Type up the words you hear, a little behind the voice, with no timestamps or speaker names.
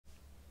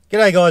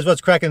G'day guys,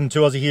 what's cracking?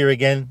 2Aussie here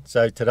again.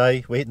 So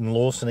today we're hitting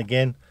Lawson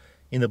again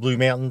in the Blue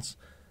Mountains.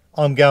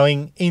 I'm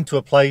going into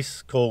a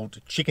place called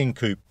Chicken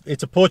Coop.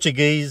 It's a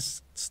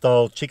Portuguese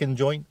style chicken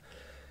joint.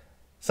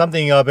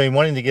 Something I've been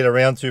wanting to get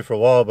around to for a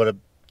while, but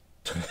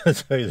to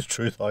tell you the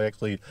truth, I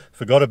actually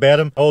forgot about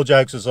them. All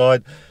jokes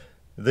aside,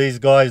 these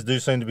guys do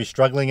seem to be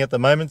struggling at the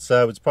moment,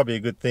 so it's probably a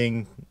good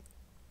thing.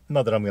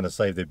 Not that I'm going to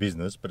save their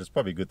business, but it's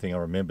probably a good thing I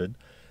remembered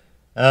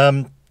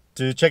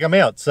to check them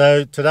out.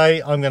 So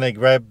today I'm going to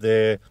grab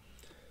their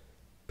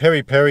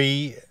Peri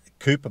Peri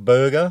Coop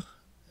burger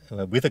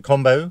with a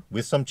combo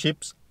with some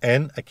chips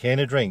and a can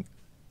of drink.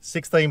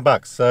 16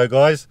 bucks. So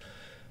guys,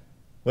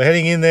 we're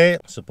heading in there,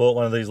 support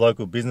one of these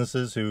local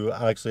businesses who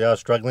actually are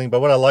struggling. But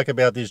what I like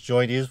about this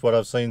joint is, what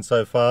I've seen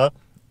so far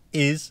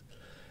is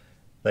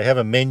they have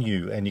a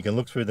menu, and you can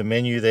look through the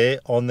menu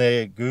there on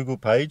their Google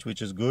page,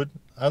 which is good.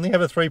 I only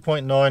have a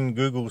 3.9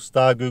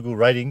 Google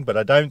rating, but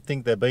I don't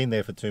think they've been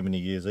there for too many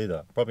years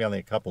either. Probably only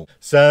a couple.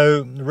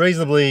 So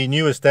reasonably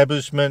new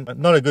establishment.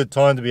 Not a good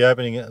time to be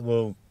opening it.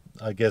 Well,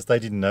 I guess they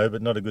didn't know,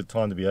 but not a good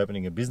time to be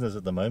opening a business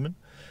at the moment,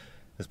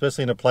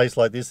 especially in a place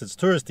like this that's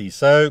touristy.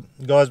 So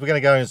guys, we're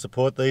going to go and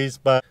support these,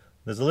 but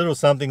there's a little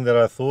something that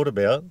I thought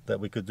about that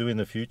we could do in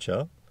the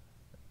future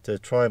to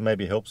try and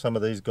maybe help some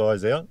of these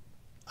guys out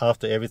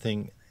after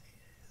everything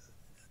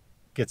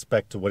gets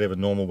back to whatever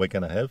normal we're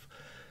going to have.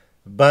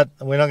 But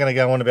we're not going to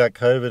go on about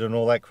COVID and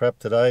all that crap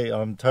today.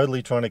 I'm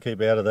totally trying to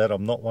keep out of that.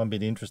 I'm not one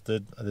bit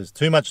interested. There's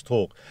too much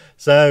talk.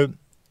 So,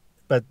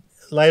 but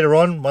later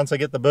on, once I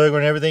get the burger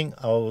and everything,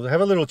 I'll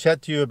have a little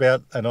chat to you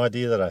about an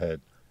idea that I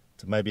had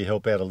to maybe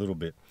help out a little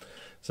bit.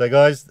 So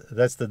guys,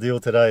 that's the deal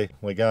today.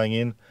 We're going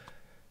in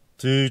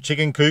to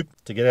Chicken Coop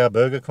to get our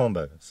burger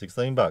combo.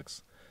 16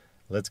 bucks.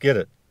 Let's get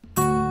it.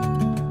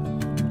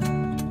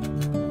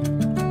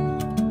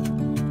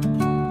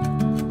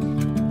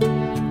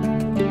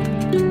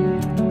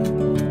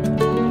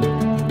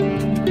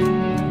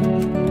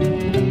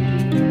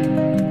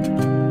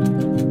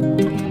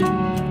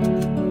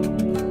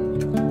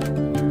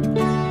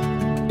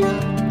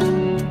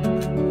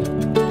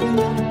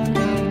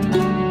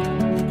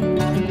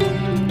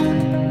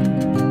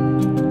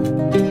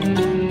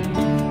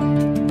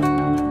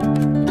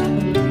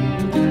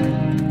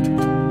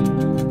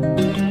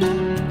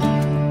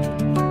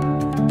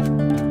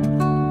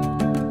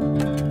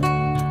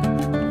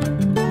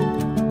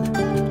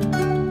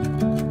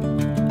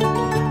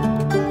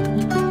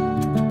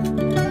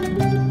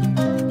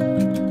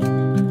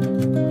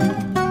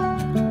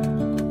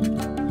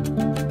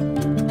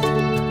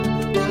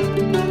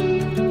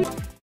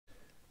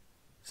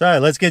 So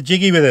let's get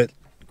jiggy with it.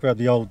 Grab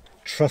the old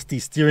trusty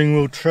steering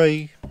wheel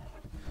tree.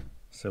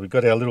 So we've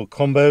got our little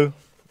combo,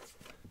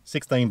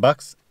 16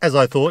 bucks, as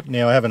I thought.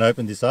 Now I haven't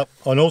opened this up.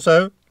 And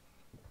also,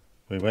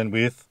 we went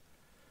with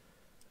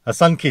a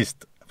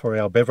Sunkist for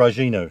our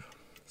beveragino.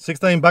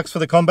 16 bucks for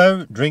the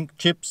combo, drink,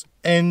 chips,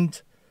 and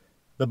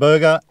the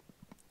burger.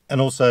 And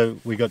also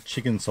we got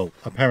chicken salt,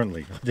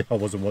 apparently. I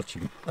wasn't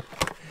watching.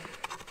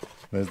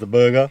 There's the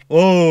burger.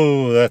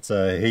 Oh, that's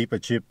a heap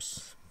of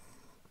chips.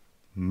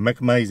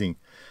 Amazing.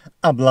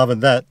 I'm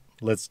loving that.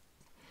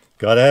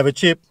 Gotta have a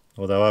chip,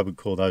 although I would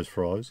call those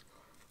fries.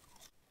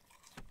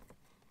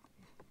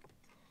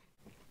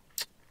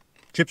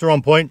 Chips are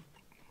on point.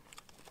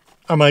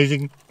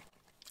 Amazing.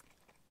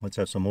 Let's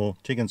have some more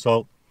chicken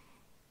salt.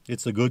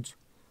 It's the goods.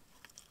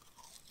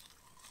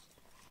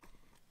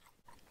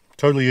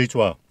 Totally eats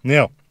well.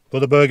 Now, for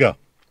the burger.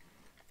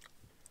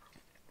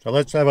 So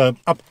let's have a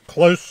up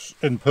close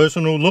and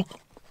personal look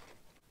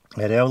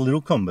at our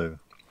little combo.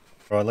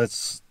 All right,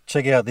 let's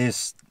check out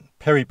this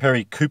Peri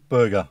Peri Coop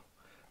burger.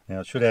 Now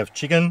it should have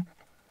chicken,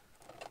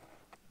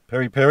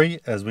 peri peri,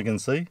 as we can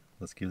see.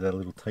 Let's give that a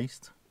little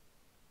taste.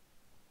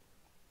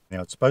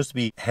 Now it's supposed to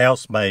be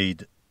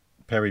house-made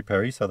peri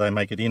peri, so they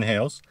make it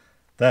in-house.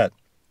 That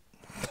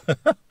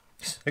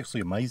is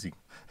actually amazing.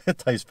 It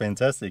tastes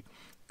fantastic.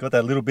 Got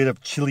that little bit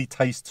of chili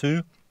taste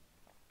too.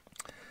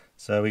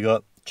 So we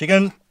got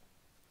chicken,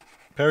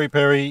 peri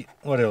peri.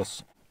 What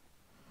else?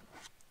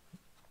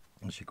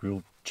 That's your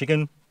grilled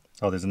chicken.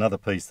 Oh, there's another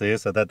piece there,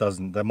 so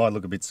that might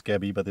look a bit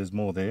scabby, but there's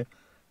more there.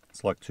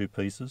 It's like two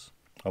pieces.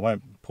 I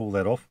won't pull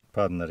that off.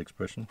 Pardon that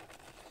expression.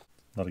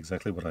 Not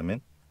exactly what I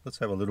meant. Let's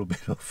have a little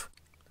bit of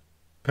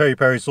peri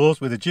peri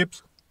sauce with the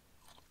chips.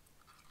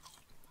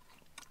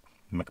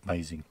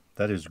 Amazing.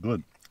 That is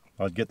good.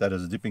 I'd get that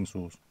as a dipping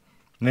sauce.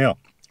 Now,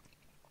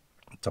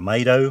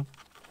 tomato,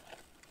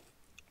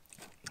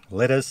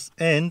 lettuce,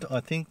 and I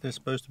think there's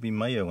supposed to be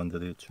mayo under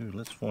there too.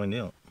 Let's find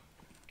out.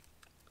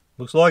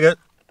 Looks like it.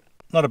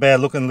 Not a bad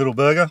looking little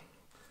burger.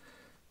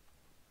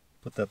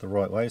 Put that the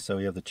right way so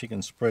we have the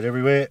chicken spread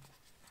everywhere.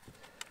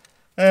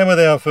 And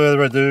without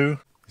further ado,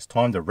 it's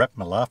time to wrap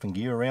my laughing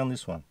gear around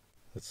this one.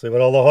 Let's see what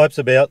all the hype's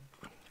about,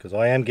 because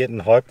I am getting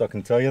hyped, I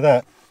can tell you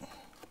that.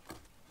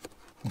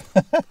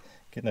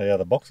 Getting it out of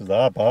the box is the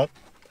hard part.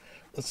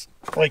 Let's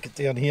break it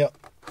down here.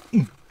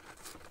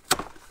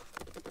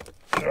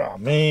 Oh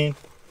man.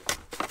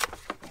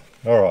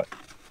 Alright.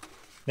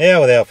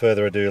 Now without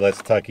further ado,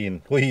 let's tuck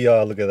in. Look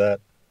at that.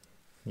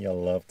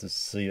 You'll love to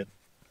see it.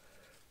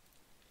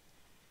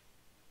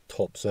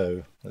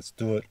 Topso. Let's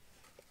do it.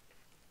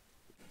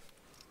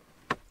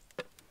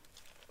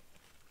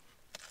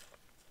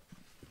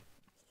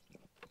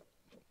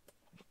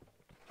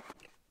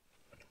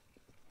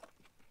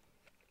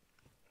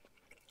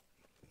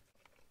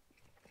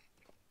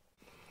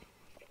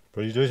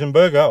 Pretty decent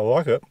burger. I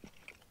like it.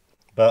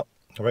 But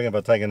I reckon if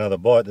I take another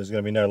bite, there's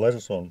going to be no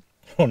lettuce on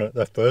it.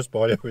 That first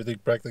bite, everything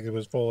practically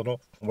was falling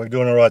off. We're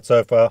doing all right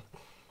so far.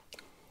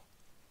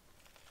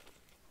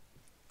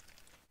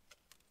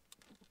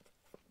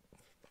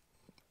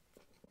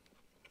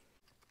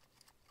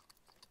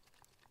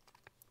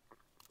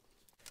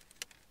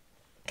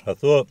 I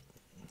thought,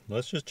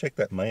 let's just check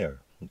that mayo,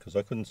 because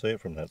I couldn't see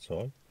it from that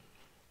side.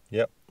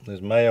 Yep,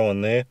 there's mayo on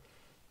there.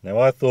 Now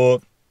I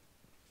thought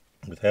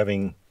with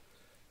having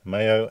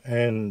mayo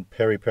and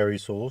peri peri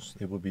sauce,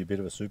 it would be a bit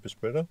of a super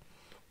spreader.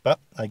 But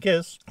I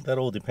guess that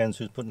all depends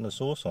who's putting the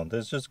sauce on.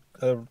 There's just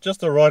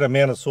the right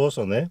amount of sauce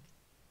on there.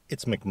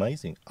 It's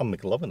McAmazing. I'm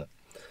McLoving it.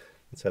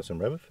 Let's have some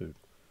rabbit food.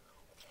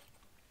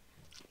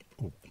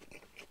 Ooh,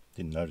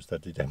 didn't notice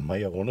that did have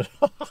mayo on it.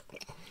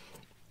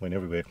 Went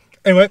everywhere.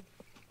 Anyway,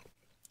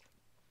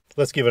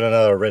 let's give it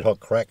another red hot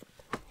crack.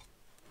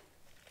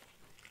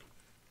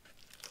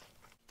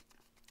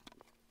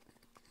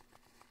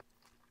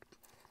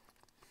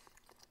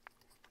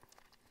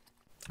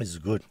 This is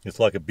good. It's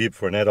like a bib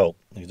for an adult.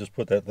 You just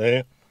put that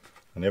there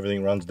and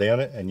everything runs down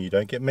it and you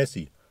don't get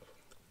messy.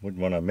 Wouldn't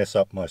want to mess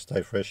up my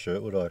Stay Fresh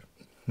shirt, would I?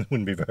 It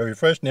wouldn't be very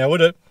fresh now, would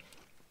it?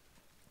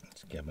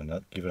 Let's give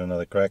it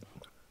another crack.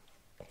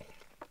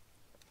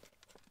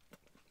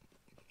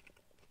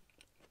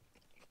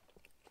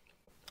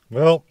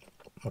 Well,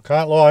 I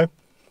can't lie.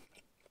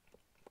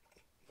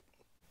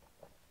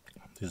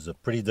 This is a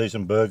pretty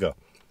decent burger.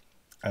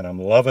 And I'm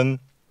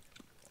loving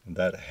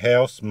that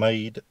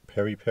house-made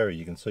peri peri.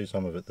 You can see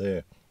some of it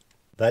there.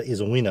 That is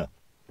a winner.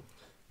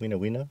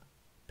 Winner.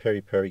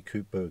 Peri peri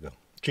Coop burger.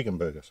 Chicken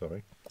burger,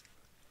 sorry.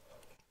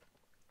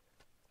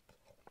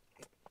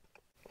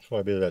 Try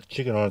a bit of that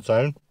chicken on its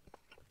own.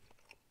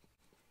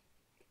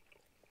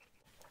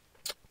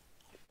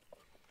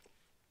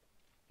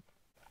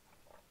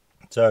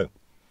 So,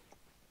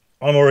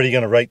 I'm already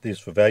going to rate this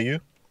for value.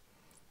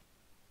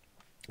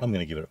 I'm going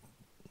to give it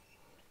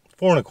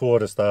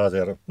 4.25 stars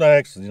out of... No,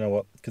 actually, you know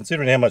what?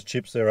 Considering how much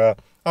chips there are,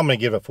 I'm going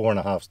to give it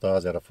 4.5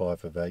 stars out of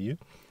 5 for value.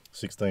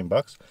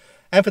 $16.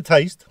 And for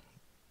taste,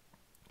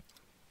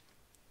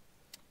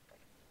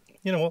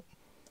 you know what?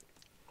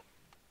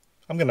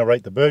 I'm going to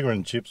rate the burger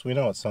and chips. We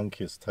know what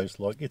Sunkist tastes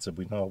like. It's a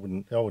winner.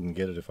 I wouldn't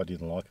get it if I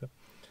didn't like it.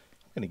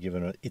 I'm going to give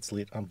it It's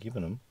Lit. I'm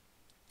giving them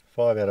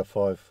 5 out of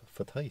 5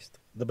 for taste.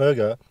 The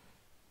burger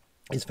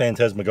is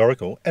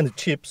phantasmagorical, and the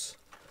chips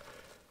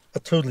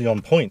are totally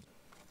on point.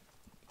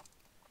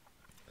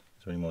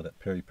 Is there any more of that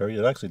peri peri?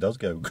 It actually does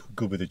go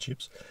good with the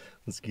chips.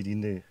 Let's get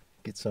in there.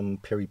 Get some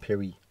peri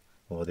peri.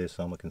 Oh, there's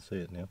some. I can see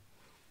it now.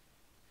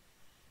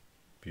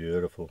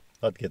 Beautiful.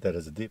 I'd get that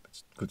as a dip.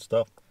 It's good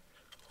stuff.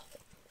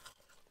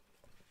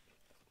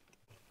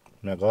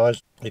 Now,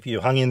 guys, if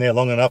you hung in there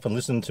long enough and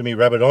listened to me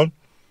rabbit on,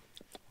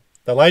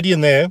 the lady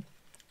in there,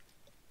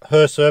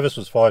 her service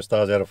was 5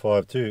 stars out of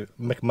 5 too.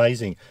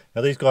 Amazing.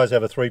 Now, these guys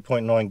have a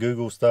 3.9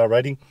 Google star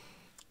rating.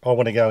 I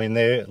want to go in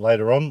there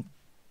later on.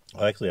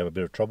 I actually have a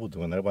bit of trouble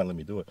doing that. It won't let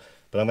me do it.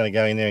 But I'm going to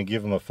go in there and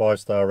give them a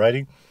 5-star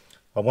rating.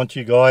 I want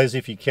you guys,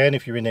 if you can,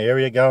 if you're in the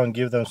area, go and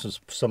give them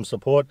some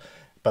support.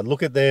 But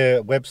look at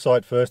their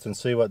website first and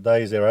see what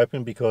days they're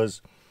open,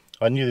 because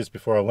I knew this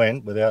before I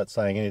went without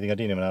saying anything. I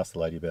didn't even ask the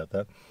lady about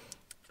that.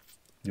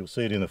 You'll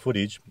see it in the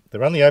footage.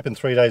 They're only open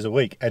 3 days a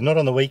week, and not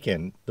on the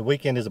weekend. The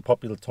weekend is a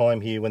popular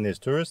time here when there's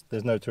tourists.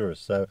 There's no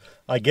tourists. So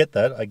I get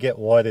that. I get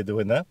why they're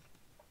doing that.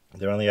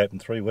 They're only open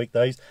 3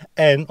 weekdays.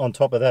 And on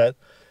top of that,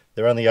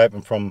 they're only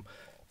open from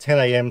 10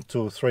 a.m.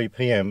 to 3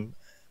 p.m.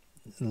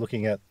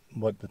 looking at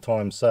what the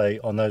times say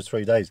on those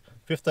 3 days.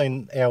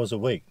 15 hours a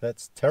week.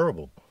 That's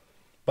terrible.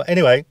 But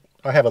anyway,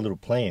 I have a little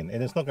plan,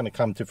 and it's not going to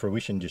come to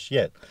fruition just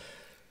yet.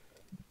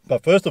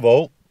 But first of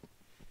all,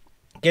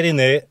 get in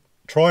there,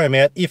 try them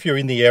out if you're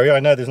in the area. I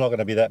know there's not going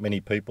to be that many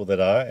people that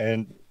are,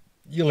 and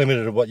you're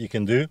limited to what you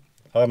can do.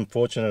 I'm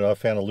fortunate I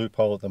found a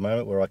loophole at the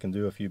moment where I can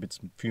do a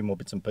few more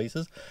bits and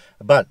pieces.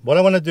 But what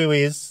I want to do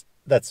is,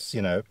 that's,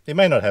 you know, it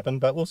may not happen,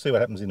 but we'll see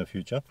what happens in the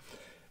future.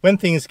 When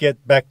things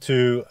get back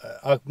to,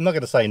 I'm not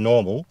going to say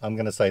normal, I'm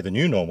going to say the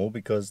new normal,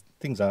 because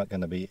things aren't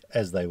going to be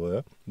as they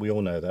were. We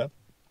all know that.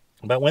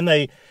 But when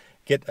they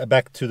get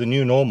back to the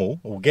new normal,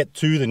 or get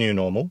to the new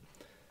normal,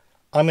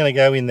 I'm going to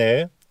go in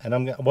there and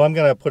I'm going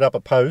to put up a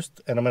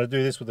post, and I'm going to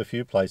do this with a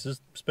few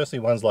places, especially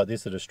ones like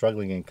this that are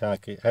struggling and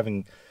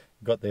haven't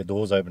got their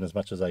doors open as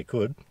much as they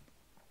could,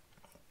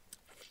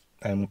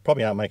 and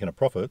probably aren't making a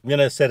profit. I'm going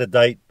to set a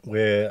date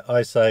where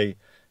I say,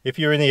 if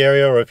you're in the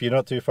area, or if you're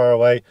not too far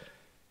away,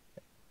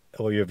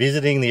 or you're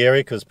visiting the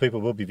area, because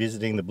people will be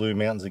visiting the Blue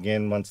Mountains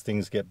again once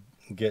things get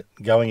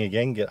going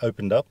again, get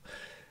opened up.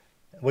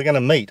 We're going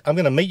to meet. I'm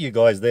going to meet you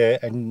guys there,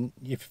 and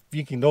if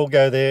you can all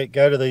go there,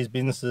 go to these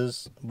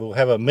businesses. We'll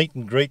have a meet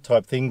and greet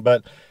type thing,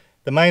 but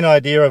the main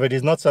idea of it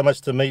is not so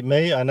much to meet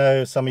me. I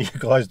know some of you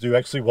guys do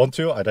actually want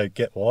to. I don't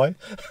get why,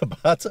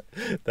 but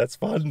that's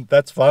fun.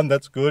 That's fun.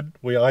 That's good.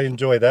 I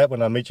enjoy that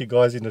when I meet you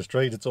guys in the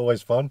street. It's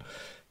always fun.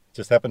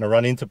 Just happen to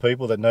run into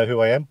people that know who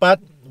I am.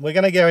 But we're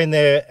going to go in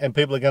there and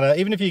people are going to,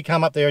 even if you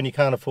come up there and you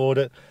can't afford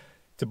it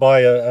to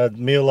buy a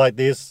meal like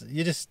this,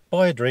 you just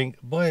buy a drink,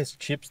 buy us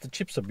chips. The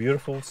chips are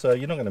beautiful, so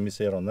you're not going to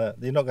miss out on that.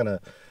 You're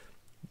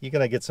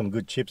going to get some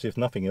good chips if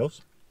nothing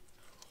else.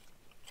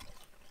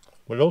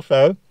 But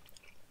also,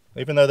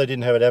 even though they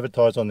didn't have it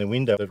advertised on their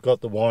window, they've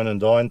got the wine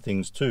and dine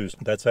things too.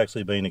 That's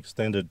actually been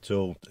extended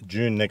till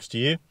June next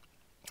year.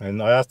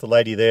 And I asked the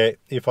lady there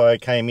if I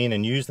came in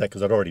and used that,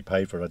 because I'd already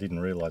paid for it. I didn't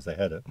realise they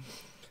had it.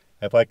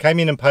 If I came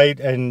in and paid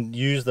and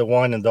used the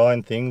wine and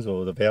dine things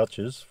or the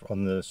vouchers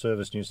on the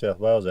Service New South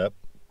Wales app,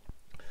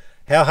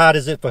 how hard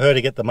is it for her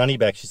to get the money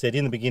back? She said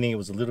in the beginning it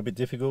was a little bit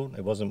difficult.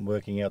 It wasn't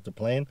working out to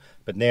plan.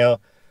 But now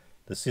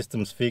the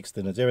system's fixed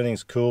and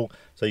everything's cool.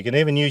 So you can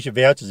even use your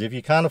vouchers. If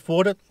you can't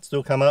afford it,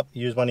 still come up,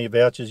 use one of your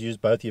vouchers, use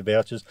both your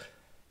vouchers.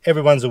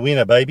 Everyone's a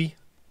winner, baby.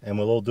 And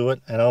we'll all do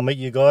it. And I'll meet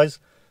you guys.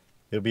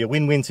 It'll be a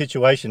win-win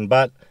situation,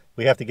 but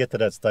we have to get to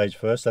that stage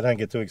first. So don't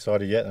get too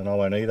excited yet, and I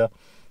won't either.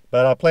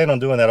 But I plan on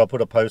doing that. I'll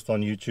put a post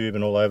on YouTube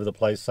and all over the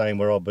place saying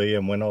where I'll be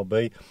and when I'll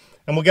be.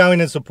 And we'll go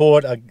in and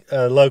support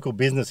a local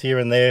business here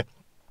and there.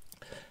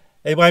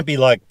 It won't be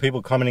like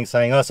people commenting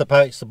saying, oh,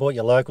 support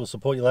your local,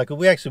 support your local.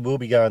 We actually will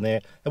be going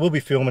there, and we'll be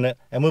filming it,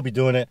 and we'll be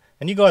doing it.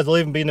 And you guys will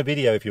even be in the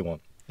video if you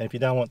want. And if you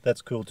don't want,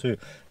 that's cool too.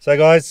 So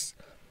guys,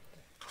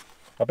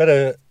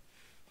 I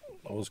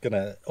was going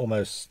to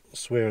almost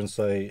swear and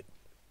say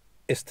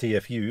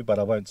STFU, but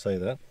I won't say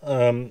that.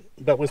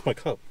 But where's my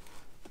cup?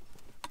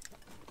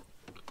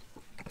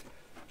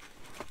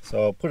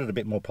 So I'll put it a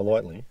bit more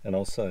politely, and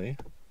I'll say,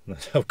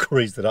 I've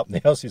greased it up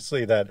now, so you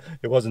see that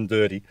it wasn't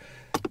dirty.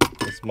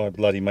 It's my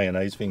bloody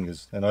mayonnaise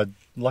fingers, and I,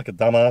 like a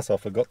dumbass, I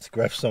forgot to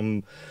grab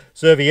some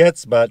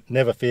serviettes, but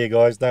never fear,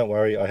 guys. Don't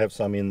worry, I have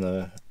some in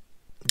the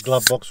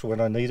glove box for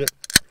when I need it.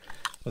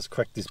 Let's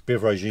crack this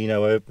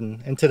Beveragino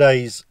open, and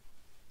today's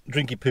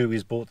Drinky Poo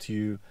is brought to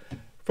you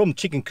from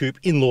Chicken Coop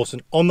in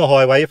Lawson, on the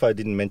highway, if I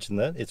didn't mention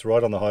that. It's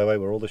right on the highway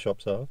where all the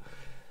shops are.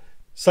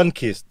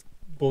 Sunkissed,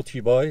 brought to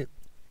you by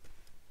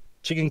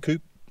Chicken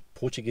Coop,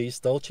 Portuguese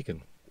style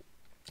chicken.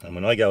 And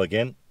when I go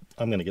again,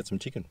 I'm going to get some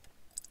chicken.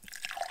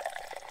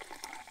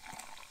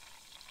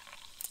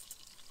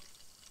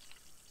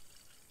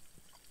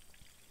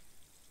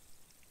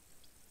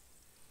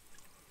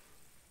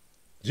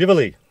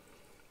 Jivali.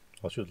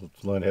 I should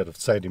learn how to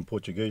say it in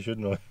Portuguese,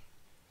 shouldn't I?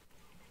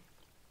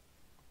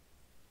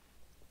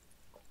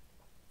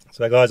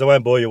 So guys, I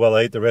won't bore you while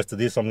I eat the rest of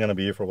this. I'm going to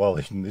be here for a while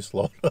eating this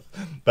lot.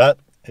 But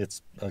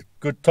it's a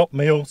good top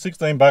meal,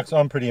 16 bucks.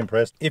 I'm pretty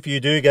impressed. If you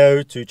do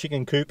go to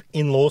Chicken Coop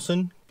in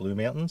Lawson, Blue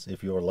Mountains,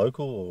 if you're a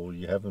local or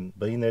you haven't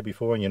been there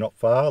before and you're not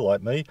far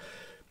like me,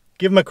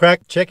 give them a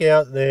crack. Check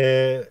out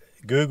their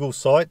Google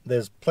site.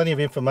 There's plenty of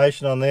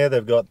information on there.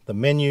 They've got the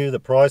menu, the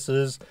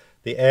prices,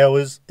 the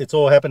hours. It's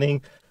all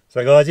happening.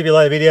 So guys, if you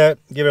like the video,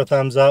 give it a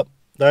thumbs up.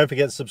 Don't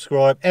forget to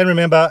subscribe. And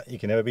remember, you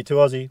can never be too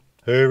Aussie.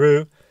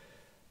 Hooroo.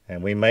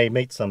 And we may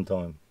meet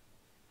sometime.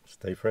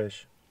 Stay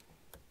fresh.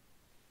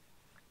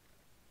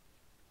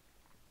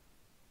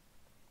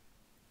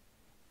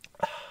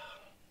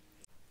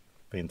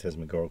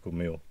 Fantasmagorical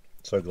meal.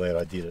 So glad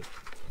I did it.